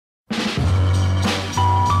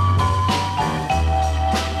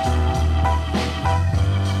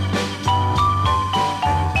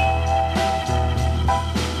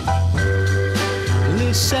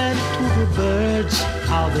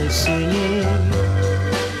singing.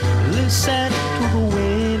 Listen to the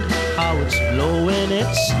wind, how it's blowing.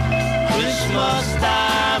 It's Christmas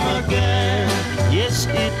time again. Yes,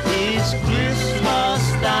 it is Christmas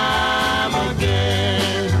time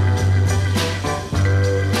again.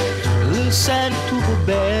 Listen to the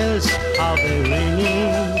bells, how they're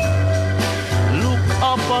ringing. Look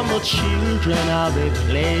up on the children, how they're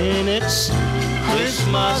playing. It's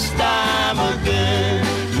Christmas time again.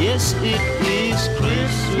 Yes, it is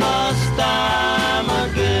Christmas time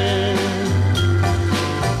again.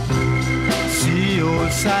 See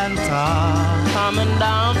old Santa coming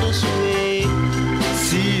down this way.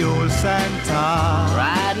 See old Santa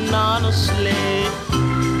riding on a sleigh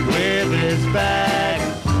with his bag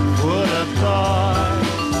full of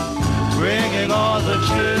toys, bringing all the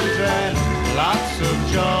children lots of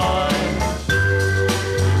joy.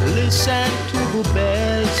 Listen to the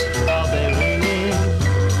bells, how they're ringing.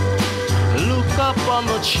 Look up on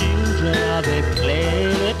the children, how they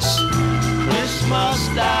playing. It's Christmas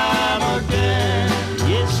time again.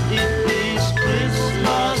 Yes, it is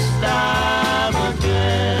Christmas time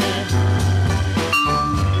again.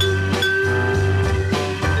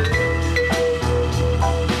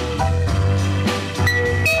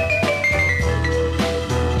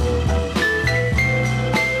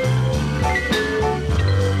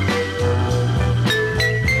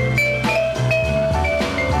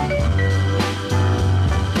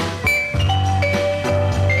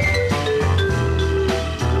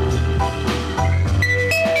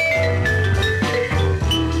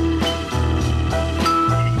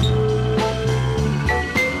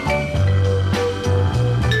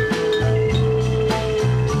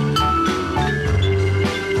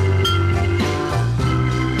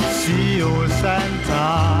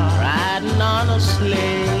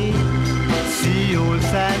 Sleigh. See old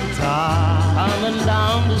Santa coming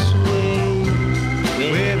down this way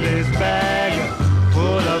with his bag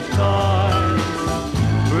full of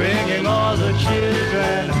toys, bringing all the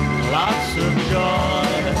children lots of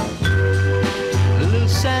joy.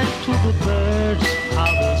 Listen to the birds,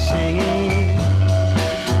 how they're singing.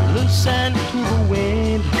 Listen to the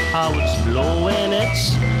wind, how it's blowing.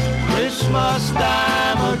 It's Christmas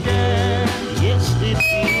time again. Yes, it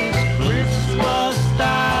is.